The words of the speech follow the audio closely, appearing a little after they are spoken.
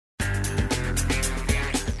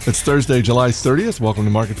It's Thursday, July 30th. Welcome to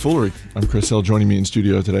Market Foolery. I'm Chris Hill. Joining me in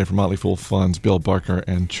studio today from Motley Fool Funds, Bill Barker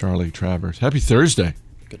and Charlie Travers. Happy Thursday.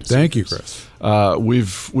 Thank you, Chris.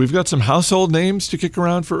 We've got some household names to kick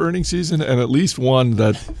around for earnings season, and at least one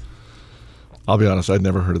that, I'll be honest, I'd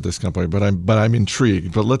never heard of this company, but I'm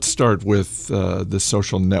intrigued. But let's start with the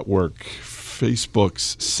social network.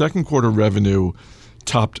 Facebook's second quarter revenue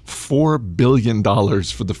topped $4 billion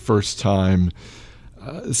for the first time.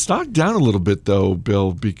 Stock down a little bit, though,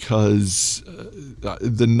 Bill, because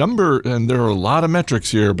the number, and there are a lot of metrics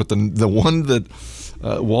here, but the one that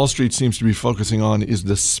Wall Street seems to be focusing on is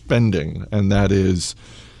the spending, and that is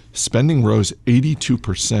spending rose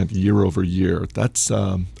 82% year over year. That's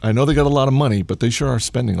I know they got a lot of money, but they sure are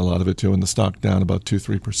spending a lot of it, too, and the stock down about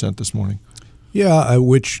 2-3% this morning. Yeah,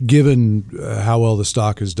 which given how well the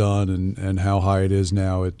stock has done and how high it is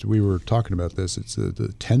now, we were talking about this. It's the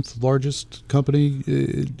 10th largest company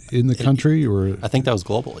in the country, or I think that was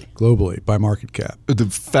globally. Globally, by market cap. The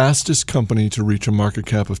fastest company to reach a market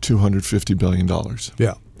cap of $250 billion.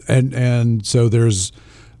 Yeah, and so there's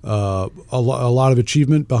a lot of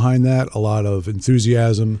achievement behind that, a lot of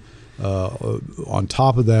enthusiasm on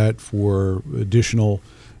top of that for additional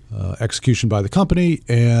execution by the company,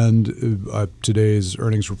 and today's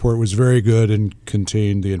earnings report was very good and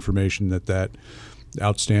contained the information that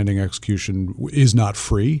outstanding execution is not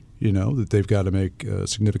free, that they've got to make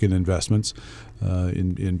significant investments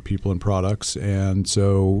in people and products. And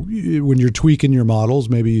so when you're tweaking your models,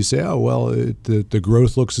 maybe you say, oh, well, the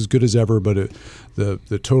growth looks as good as ever, but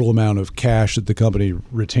the total amount of cash that the company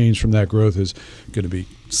retains from that growth is going to be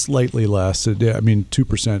slightly less. I mean,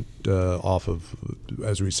 2% off of,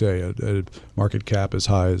 as we say, a market cap as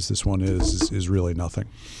high as this one is really nothing.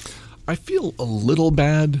 I feel a little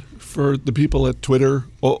bad for the people at Twitter,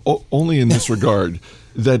 only in this regard,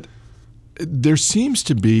 that there seems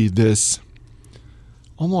to be this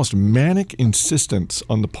almost manic insistence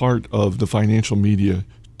on the part of the financial media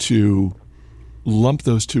to lump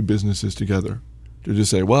those two businesses together. To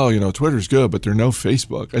just say, well, Twitter's good, but they're no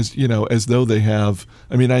Facebook, as though they have.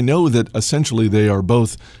 I mean, I know that essentially they are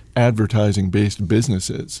both advertising-based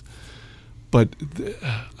businesses, but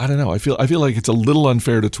I don't know. I feel like it's a little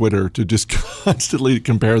unfair to Twitter to just constantly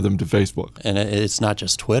compare them to Facebook. And it's not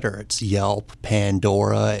just Twitter; it's Yelp,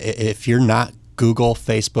 Pandora. If you're not Google,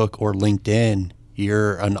 Facebook, or LinkedIn,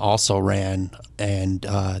 you're an also-ran, and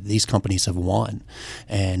these companies have won.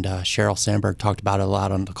 And Sheryl Sandberg talked about it a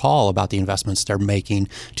lot on the call about the investments they're making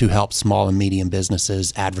to help small and medium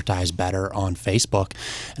businesses advertise better on Facebook.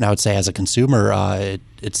 And I would say as a consumer,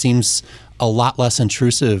 it seems a lot less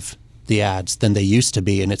intrusive, the ads, than they used to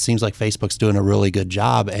be. And it seems like Facebook's doing a really good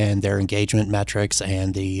job, and their engagement metrics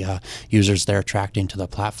and the users they're attracting to the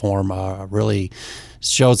platform really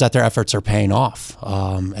shows that their efforts are paying off.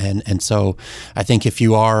 And so I think if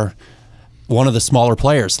you are one of the smaller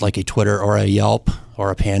players like a Twitter or a Yelp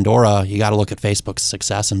or a Pandora, you got to look at Facebook's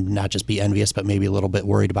success and not just be envious, but maybe a little bit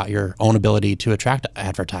worried about your own ability to attract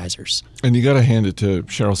advertisers. And you got to hand it to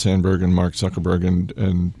Sheryl Sandberg and Mark Zuckerberg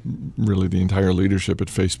and really the entire leadership at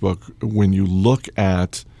Facebook. When you look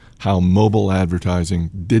at how mobile advertising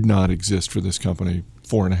did not exist for this company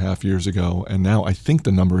 4.5 years ago, and now I think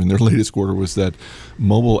the number in their latest quarter was that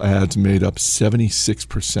mobile ads made up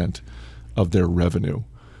 76% of their revenue.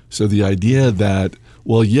 So the idea that,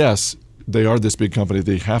 well, yes, they are this big company,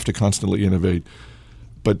 they have to constantly innovate,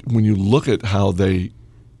 but when you look at how they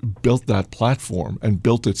built that platform and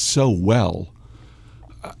built it so well.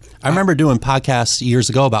 I remember doing podcasts years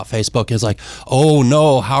ago about Facebook. It's like, oh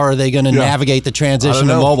no, how are they going to navigate the transition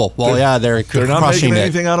to mobile? Well, they're not making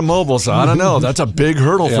anything out of mobile, so I don't know. That's a big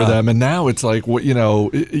hurdle for them. And now it's like,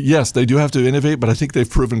 yes, they do have to innovate, but I think they've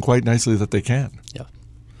proven quite nicely that they can. Yeah.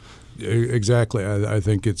 Exactly. I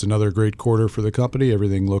think it's another great quarter for the company.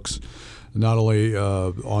 Everything looks not only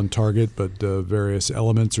on target, but various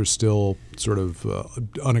elements are still sort of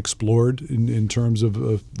unexplored in terms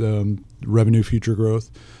of revenue future growth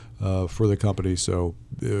for the company. So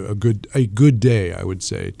a good day, I would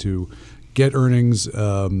say, to get earnings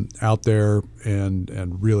out there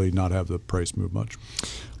and really not have the price move much.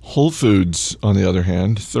 Whole Foods, on the other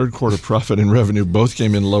hand, third quarter profit and revenue both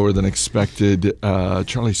came in lower than expected.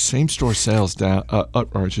 Charlie, same-store sales down, or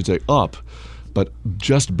I should say up, but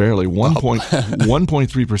just barely,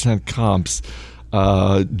 1.3% comps.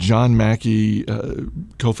 John Mackey,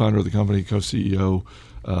 co-founder of the company, co-CEO,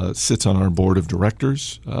 sits on our board of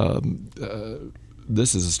directors.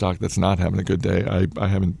 This is a stock that's not having a good day. I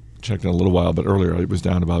haven't checked in a little while, but earlier it was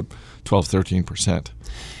down about 12-13%.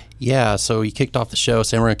 Yeah, so you kicked off the show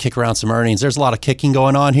saying we're going to kick around some earnings. There's a lot of kicking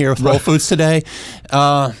going on here with Whole Foods today.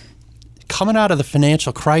 coming out of the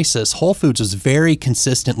financial crisis, Whole Foods was very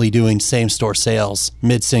consistently doing same-store sales,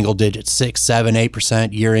 mid-single digits, 6, 7,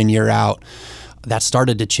 8% year in, year out. That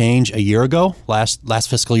started to change a year ago. Last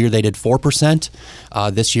fiscal year, they did 4%.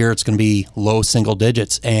 This year, it's going to be low single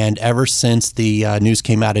digits. And ever since the news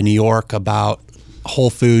came out of New York about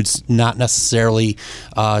Whole Foods not necessarily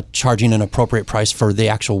charging an appropriate price for the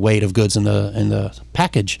actual weight of goods in the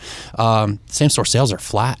package, same-store sales are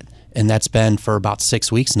flat. And that's been for about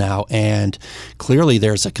 6 weeks now. And clearly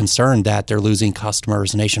there's a concern that they're losing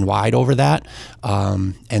customers nationwide over that.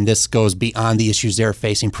 And this goes beyond the issues they were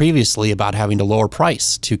facing previously about having to lower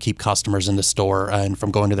price to keep customers in the store and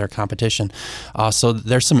from going to their competition. So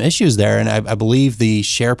there's some issues there. And I believe the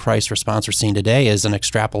share price response we're seeing today is an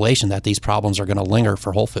extrapolation that these problems are going to linger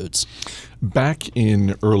for Whole Foods. Back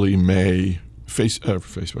in early May,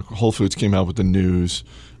 Facebook, Whole Foods came out with the news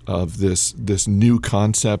of this new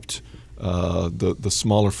concept, the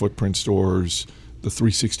smaller footprint stores, the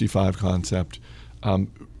 365 concept.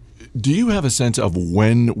 Do you have a sense of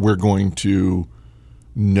when we're going to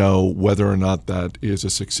know whether or not that is a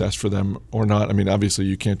success for them or not? I mean, obviously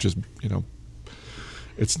you can't just,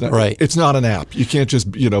 it's not right. It's not an app. You can't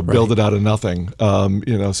just build it out of nothing.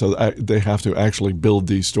 So they have to actually build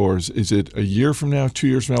these stores. Is it a year from now, 2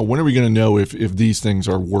 years from now? When are we going to know if these things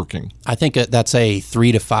are working? I think that's a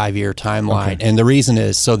 3 to 5 year timeline. Okay. And the reason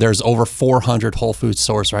is, so there's over 400 Whole Foods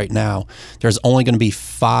stores right now. There's only going to be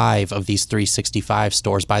 5 of these 365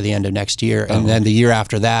 stores by the end of next year. And then the year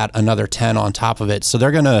after that, another 10 on top of it. So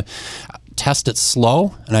they're going to test it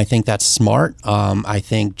slow, and I think that's smart. I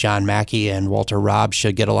think John Mackey and Walter Robb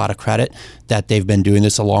should get a lot of credit that they've been doing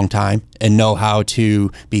this a long time and know how to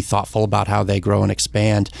be thoughtful about how they grow and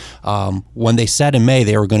expand. When they said in May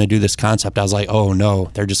they were going to do this concept, I was like, oh no,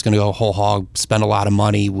 they're just going to go whole hog, spend a lot of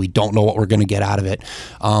money. We don't know what we're going to get out of it.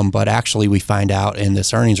 But actually we find out in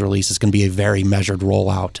this earnings release it's going to be a very measured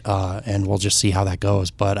rollout, and we'll just see how that goes.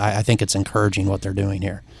 But I think it's encouraging what they're doing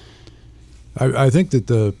here. I think that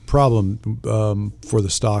the problem for the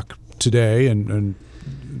stock today and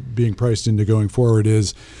being priced into going forward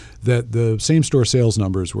is that the same-store sales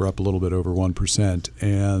numbers were up a little bit over 1%,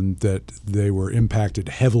 and that they were impacted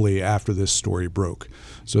heavily after this story broke.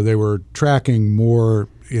 So they were tracking more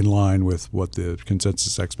in line with what the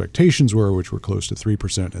consensus expectations were, which were close to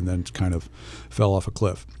 3%, and then kind of fell off a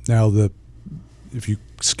cliff. Now,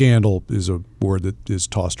 scandal is a word that is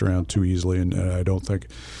tossed around too easily, and I don't think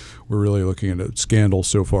we're really looking at a scandal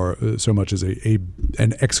so much as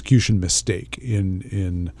an execution mistake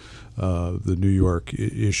in the New York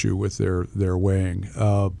issue with their weighing.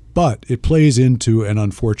 But it plays into an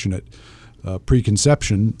unfortunate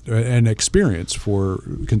preconception and experience for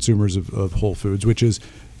consumers of Whole Foods, which is,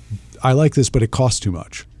 I like this, but it costs too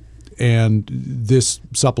much. And this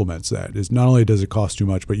supplements that. Is not only does it cost too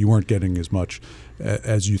much, but you weren't getting as much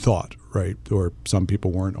as you thought, right? Or some people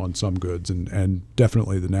weren't on some goods, and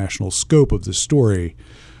definitely the national scope of the story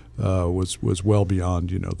was well beyond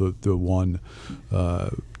the one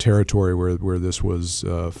territory where this was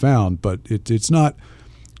found. But it's not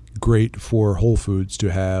great for Whole Foods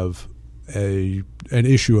to have an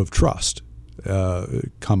issue of trust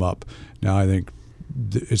come up. Now, I think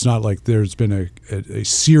it's not like there's been a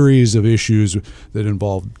series of issues that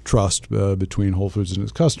involve trust between Whole Foods and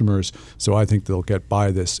its customers. So I think they'll get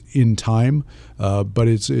by this in time, but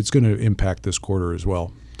it's going to impact this quarter as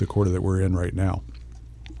well, the quarter that we're in right now.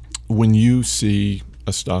 When you see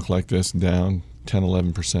a stock like this down 10,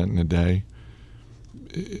 11% in a day,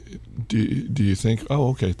 do you think,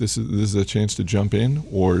 oh, okay, this is a chance to jump in?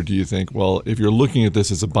 Or do you think, well, if you're looking at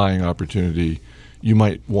this as a buying opportunity, you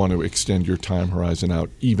might want to extend your time horizon out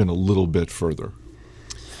even a little bit further?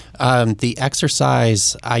 The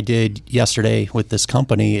exercise I did yesterday with this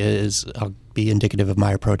company is be indicative of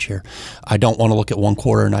my approach here. I don't want to look at one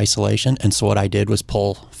quarter in isolation, and so what I did was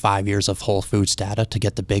pull 5 years of Whole Foods data to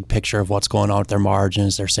get the big picture of what's going on with their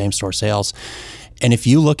margins, their same-store sales. And if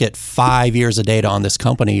you look at 5 years of data on this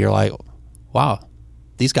company, you're like, wow,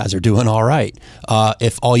 these guys are doing all right.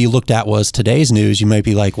 If all you looked at was today's news, you might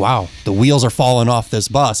be like, wow, the wheels are falling off this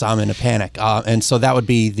bus. I'm in a panic. And so that would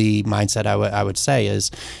be the mindset I would say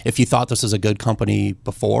is, if you thought this was a good company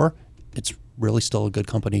before, it's really still a good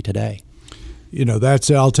company today.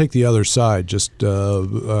 I'll take the other side. Just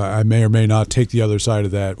I may or may not take the other side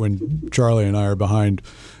of that when Charlie and I are behind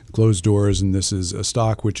closed doors, and this is a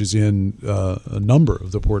stock which is in a number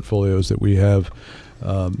of the portfolios that we have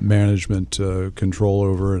management control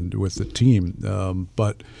over and with the team.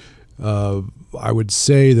 But I would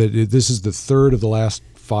say that this is the third of the last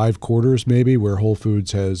 5 quarters maybe where Whole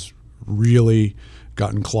Foods has really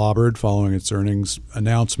gotten clobbered following its earnings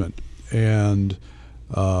announcement. And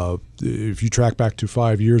If you track back to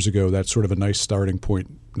 5 years ago, that's sort of a nice starting point,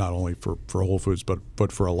 not only for Whole Foods,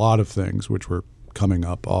 but for a lot of things which were coming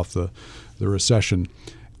up off the recession.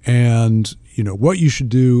 And what you should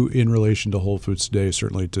do in relation to Whole Foods today is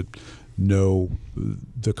certainly to know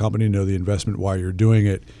the company, know the investment, why you're doing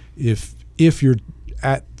it. If you're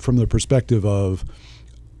from the perspective of,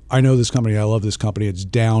 I know this company, I love this company, it's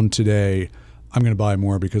down today, I'm going to buy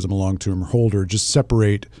more because I'm a long-term holder, just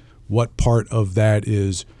separate what part of that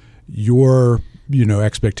is your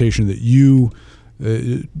expectation that you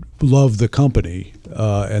love the company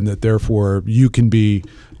and that therefore you can be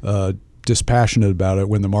dispassionate about it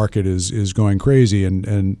when the market is going crazy,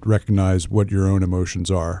 and recognize what your own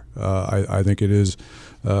emotions are. I think it is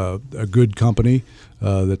a good company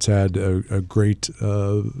that's had a great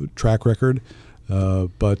track record,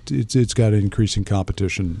 but it's got increasing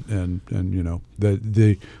competition, and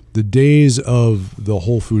the days of the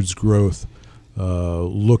Whole Foods growth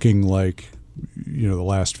looking like the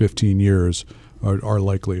last 15 years are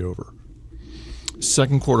likely over.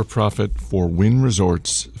 Second quarter profit for Wynn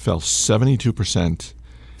Resorts fell 72%,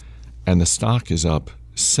 and the stock is up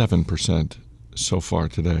 7% so far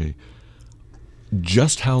today.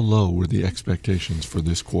 Just how low were the expectations for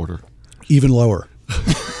this quarter? Even lower.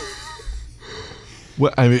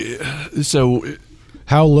 Well, I mean, so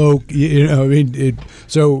how low?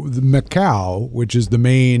 So the Macau, which is the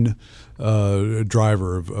main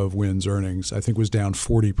driver of Wynn's earnings, I think was down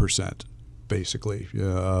 40%. Basically,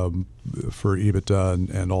 for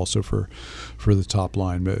EBITDA and also for the top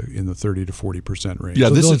line in the 30 to 40% range. Yeah,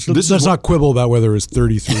 so let's not quibble about whether it was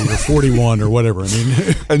 33 or 41 or whatever. I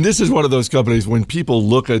mean, and this is one of those companies when people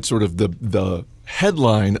look at sort of the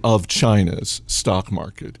headline of China's stock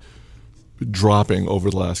market dropping over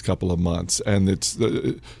the last couple of months, and it's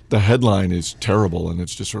the headline is terrible, and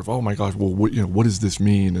it's just sort of, oh my gosh, well, what does this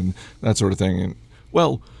mean, and that sort of thing, and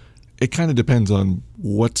well, it kind of depends on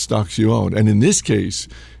what stocks you own. And in this case,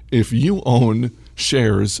 if you own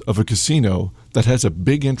shares of a casino that has a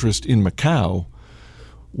big interest in Macau,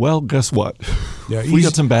 well, guess what? Yeah, we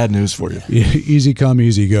got some bad news for you. Easy come,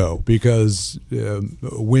 easy go, because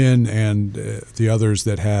Wynn and the others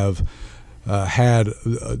that have had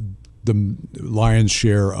the lion's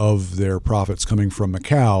share of their profits coming from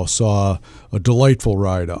Macau saw a delightful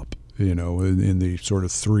ride up. In the sort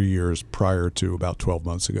of 3 years prior to about 12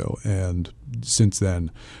 months ago. And since then,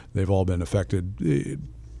 they've all been affected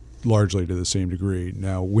largely to the same degree.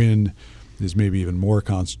 Now, Wynn is maybe even more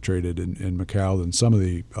concentrated in Macau than some of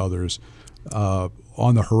the others.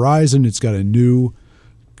 On the horizon, it's got a new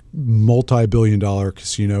multi-billion-dollar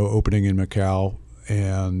casino opening in Macau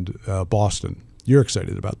and Boston. You're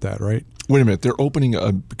excited about that, right? Wait a minute. They're opening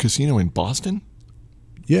a casino in Boston?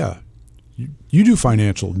 Yeah. You do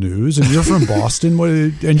financial news, and you're from Boston,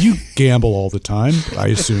 and you gamble all the time, I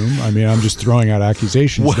assume. I mean, I'm just throwing out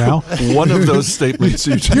accusations now. One of those statements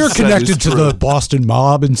you just You're connected to the Boston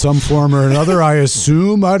mob in some form or another, I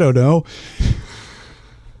assume. I don't know.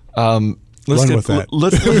 Run with that.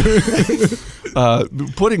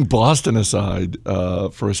 Putting Boston aside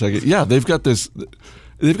for a second, yeah, they've got a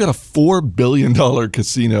 $4 billion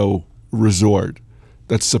casino resort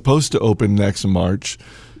that's supposed to open next March.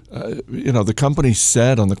 The company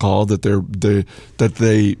said on the call that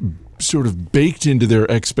they sort of baked into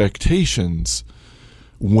their expectations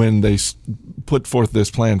when they put forth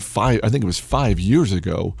this plan I think it was 5 years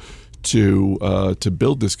ago to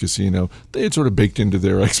build this casino. They had sort of baked into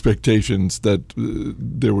their expectations that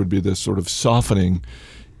there would be this sort of softening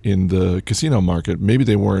in the casino market. Maybe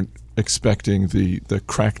they weren't expecting the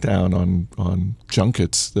crackdown on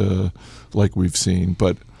junkets like we've seen,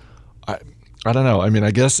 but I don't know. I mean,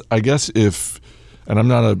 I guess if, and I'm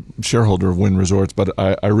not a shareholder of Wynn Resorts, but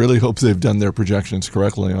I really hope they've done their projections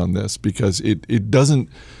correctly on this, because it doesn't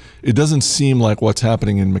seem like what's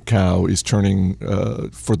happening in Macau is turning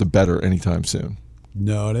for the better anytime soon.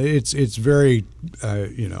 No, it's very,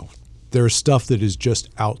 there's stuff that is just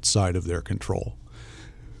outside of their control.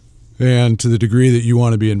 And to the degree that you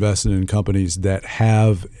want to be invested in companies that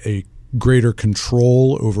have a greater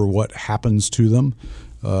control over what happens to them,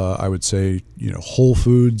 I would say, Whole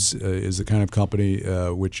Foods is the kind of company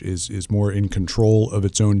which is more in control of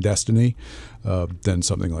its own destiny than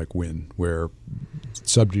something like Wynn, where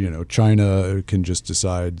China can just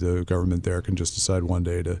decide, the government there can just decide one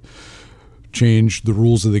day to change the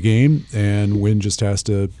rules of the game, and Wynn just has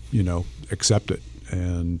to, accept it.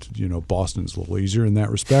 And, Boston's a little easier in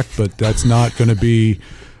that respect, but that's not going to be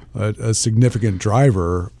a significant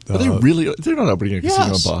driver. Are they really? They're not opening a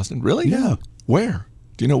casino in Boston, really? Yeah. Where?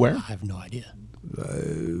 Do you know where? I have no idea.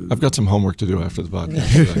 I've got some homework to do after the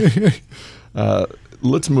podcast.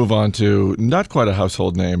 Let's move on to not quite a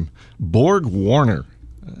household name, Borg Warner.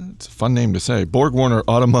 It's a fun name to say. Borg Warner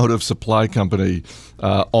Automotive Supply Company,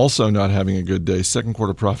 also not having a good day. Second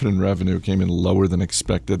quarter profit and revenue came in lower than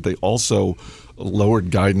expected. They also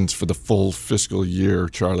lowered guidance for the full fiscal year.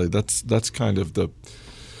 Charlie, that's kind of the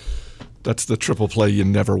triple play you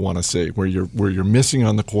never want to see, where you're missing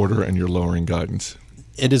on the quarter and you're lowering guidance.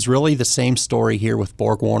 It is really the same story here with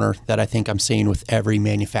Borg Warner that I think I'm seeing with every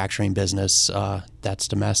manufacturing business that's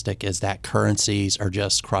domestic, is that currencies are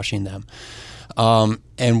just crushing them.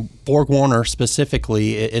 And Borg Warner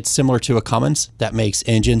specifically, it's similar to a Cummins that makes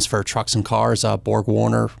engines for trucks and cars. Borg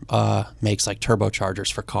Warner makes like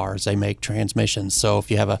turbochargers for cars. They make transmissions. So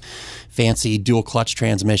if you have a fancy dual clutch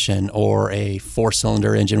transmission or a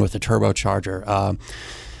 4-cylinder engine with a turbocharger,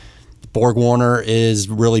 Borg Warner is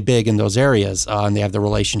really big in those areas, and they have the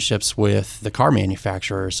relationships with the car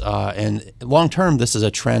manufacturers. And long term, this is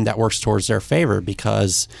a trend that works towards their favor,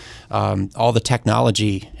 because all the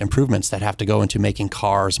technology improvements that have to go into making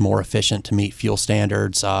cars more efficient to meet fuel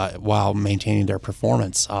standards while maintaining their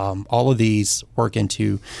performance, all of these work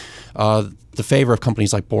into the favor of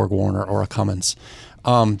companies like Borg Warner or a Cummins.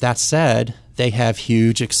 That said, they have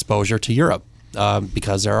huge exposure to Europe.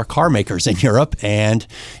 Because there are car makers in Europe, and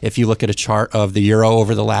if you look at a chart of the euro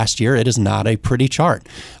over the last year, it is not a pretty chart,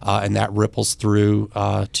 and that ripples through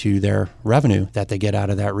to their revenue that they get out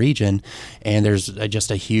of that region, and there's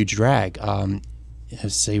just a huge drag.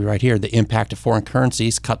 See right here, the impact of foreign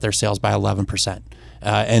currencies cut their sales by 11%.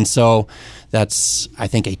 And so that's, I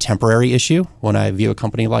think, a temporary issue when I view a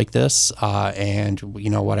company like this. And,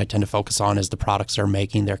 what I tend to focus on is the products they're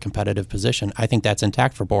making, their competitive position. I think that's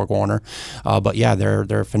intact for Borg Warner. But, yeah, their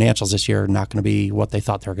financials this year are not going to be what they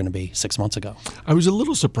thought they were going to be 6 months ago. I was a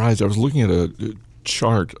little surprised. I was looking at a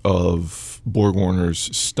chart of Borg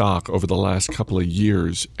Warner's stock over the last couple of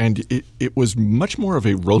years, and it was much more of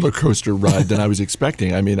a roller coaster ride than I was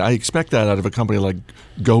expecting. I mean, I expect that out of a company like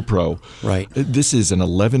GoPro. Right. This is an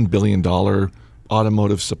 $11 billion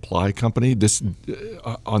automotive supply company. This,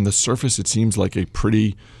 on the surface, it seems like a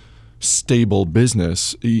pretty stable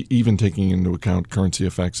business, even taking into account currency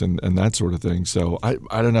effects and that sort of thing. So I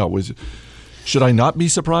don't know. Should I not be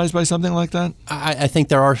surprised by something like that? I think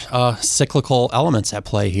there are cyclical elements at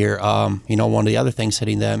play here. One of the other things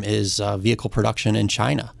hitting them is vehicle production in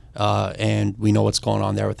China. And we know what's going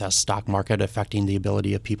on there with that stock market affecting the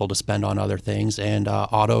ability of people to spend on other things. And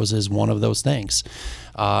autos is one of those things.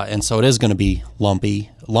 And so it is going to be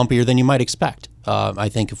lumpier than you might expect. I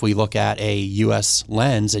think if we look at a U.S.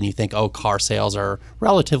 lens and you think, car sales are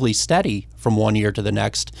relatively steady from one year to the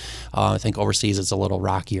next, I think overseas it's a little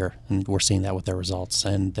rockier, and we're seeing that with their results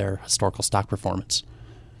and their historical stock performance.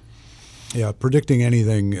 Yeah, predicting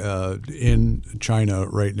anything in China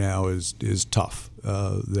right now is tough.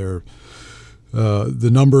 The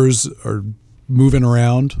numbers are moving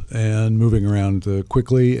around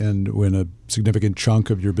quickly, and when a significant chunk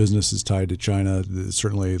of your business is tied to China, it's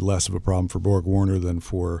certainly less of a problem for Borg Warner than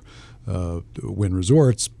for Wynn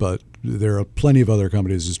Resorts, but there are plenty of other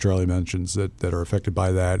companies, as Charlie mentions, that are affected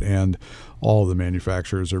by that, and all of the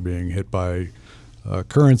manufacturers are being hit by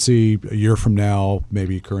currency. A year from now,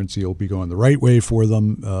 maybe currency will be going the right way for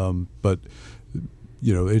them, but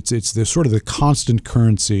it's the sort of the constant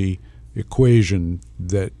currency equation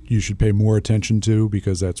that you should pay more attention to,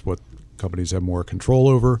 because that's what companies have more control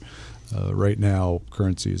over. Right now,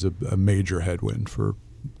 currency is a major headwind for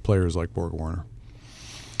players like Borg Warner.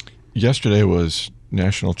 Yesterday was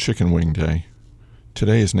National Chicken Wing Day.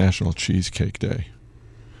 Today is National Cheesecake Day.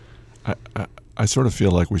 I sort of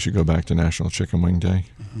feel like we should go back to National Chicken Wing Day,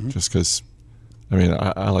 just because,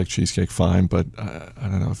 I like cheesecake fine, but I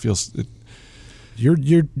don't know, it feels...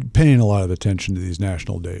 You're paying a lot of attention to these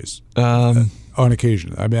national days on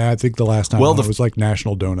occasion. I think the last time it was like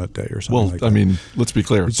National Donut Day or something like that. Let's be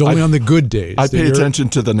clear. It's only on the good days. I pay attention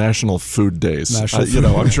to the National Food Days.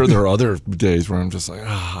 I'm sure there are other days where I'm just like,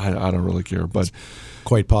 I don't really care. But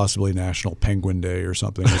quite possibly National Penguin Day or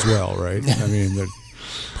something as well, right?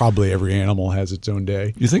 Probably every animal has its own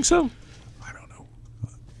day. You think so?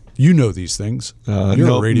 You know these things. You're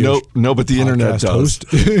a radio but the internet does.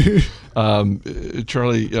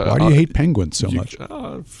 Charlie, why do you hate penguins so much?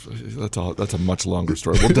 That's a much longer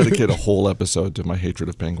story. We'll dedicate a whole episode to my hatred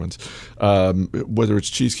of penguins. Whether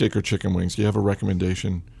it's cheesecake or chicken wings, do you have a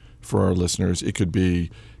recommendation for our listeners? It could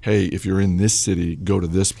be, hey, if you're in this city, go to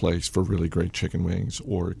this place for really great chicken wings,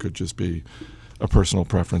 or it could just be a personal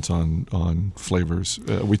preference on flavors.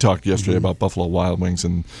 We talked yesterday about Buffalo Wild Wings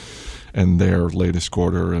and their latest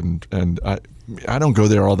quarter, and I don't go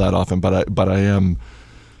there all that often, but I am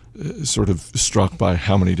sort of struck by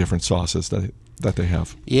how many different sauces that they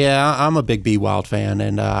have. Yeah, I'm a big Be Wild fan,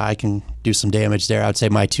 and I can do some damage there. I'd say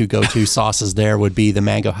my two go-to sauces there would be the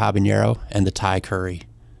mango habanero and the Thai curry.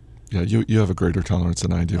 Yeah, you have a greater tolerance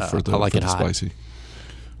than I do for the, I like for it the hot. spicy.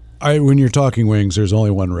 When you're talking wings, there's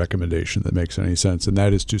only one recommendation that makes any sense, and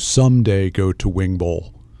that is to someday go to Wing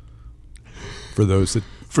Bowl. For those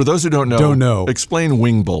who don't know, explain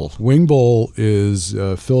Wing Bowl. Wing Bowl is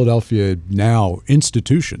a Philadelphia now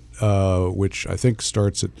institution, which I think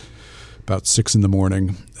starts at about 6 in the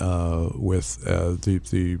morning with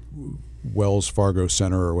the Wells Fargo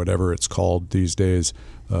Center or whatever it's called these days,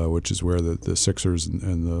 which is where the Sixers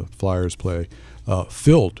and the Flyers play,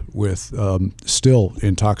 filled with still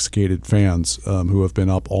intoxicated fans who have been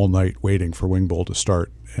up all night waiting for Wing Bowl to start.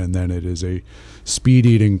 And then it is a speed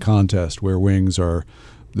eating contest where wings are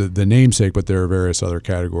the namesake, but there are various other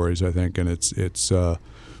categories, I think, and it's the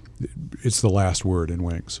last word in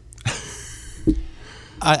wings.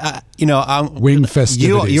 Wing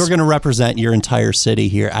festivities. You're going to represent your entire city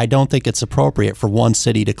here. I don't think it's appropriate for one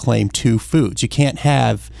city to claim two foods. You can't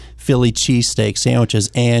have Philly cheesesteak sandwiches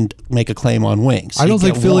and make a claim on wings. I don't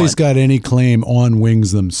think Philly's got any claim on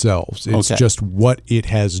wings themselves. It's just what it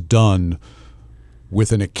has done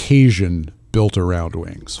with an occasion built around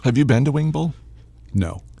wings. Have you been to Wing Bowl?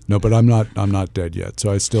 No, but I'm not dead yet,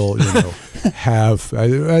 so I still have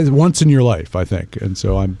once in your life, I think, and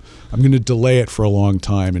so I'm going to delay it for a long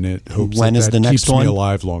time, and it hopes when is that the next keeps one? me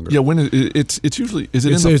alive longer. Yeah, when it's usually it's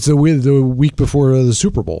the week before the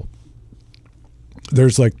Super Bowl.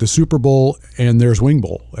 There's like the Super Bowl and there's Wing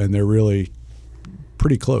Bowl, and they're really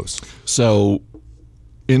pretty close. So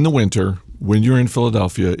in the winter, when you're in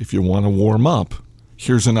Philadelphia, if you want to warm up,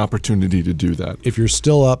 here's an opportunity to do that. If you're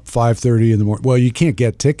still up 5:30 in the morning, well, you can't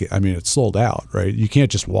get ticket. I mean, it's sold out, right? You can't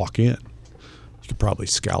just walk in. You could probably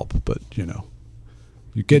scalp, but you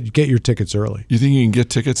get your tickets early. You think you can get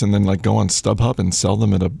tickets and then like go on StubHub and sell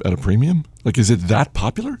them at a premium? Like, is it that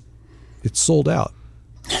popular? It's sold out.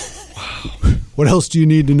 Wow. What else do you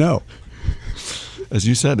need to know? As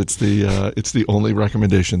you said, it's the only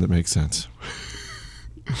recommendation that makes sense.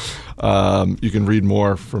 You can read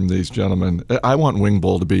more from these gentlemen. I want Wing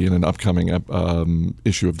Bowl to be in an upcoming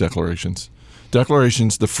issue of Declarations.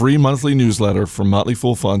 Declarations, the free monthly newsletter from Motley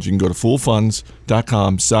Fool Funds. You can go to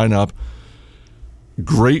foolfunds.com, sign up.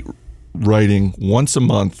 Great writing once a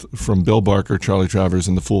month from Bill Barker, Charlie Travers,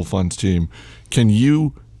 and the Fool Funds team. Can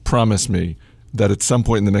you promise me that at some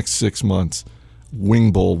point in the next 6 months,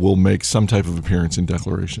 Wing Bowl will make some type of appearance in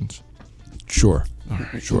Declarations? Sure. All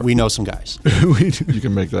right. Sure. We know some guys. You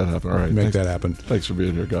can make that happen. All right. Make that happen. Thanks for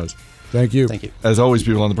being here, guys. Thank you. Thank you. As always,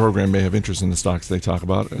 people on the program may have interest in the stocks they talk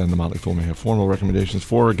about, and the Motley Fool may have formal recommendations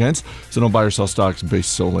for or against, so don't buy or sell stocks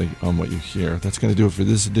based solely on what you hear. That's going to do it for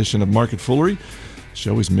this edition of Market Foolery. The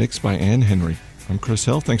show is mixed by Ann Henry. I'm Chris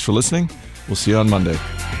Hill. Thanks for listening. We'll see you on Monday.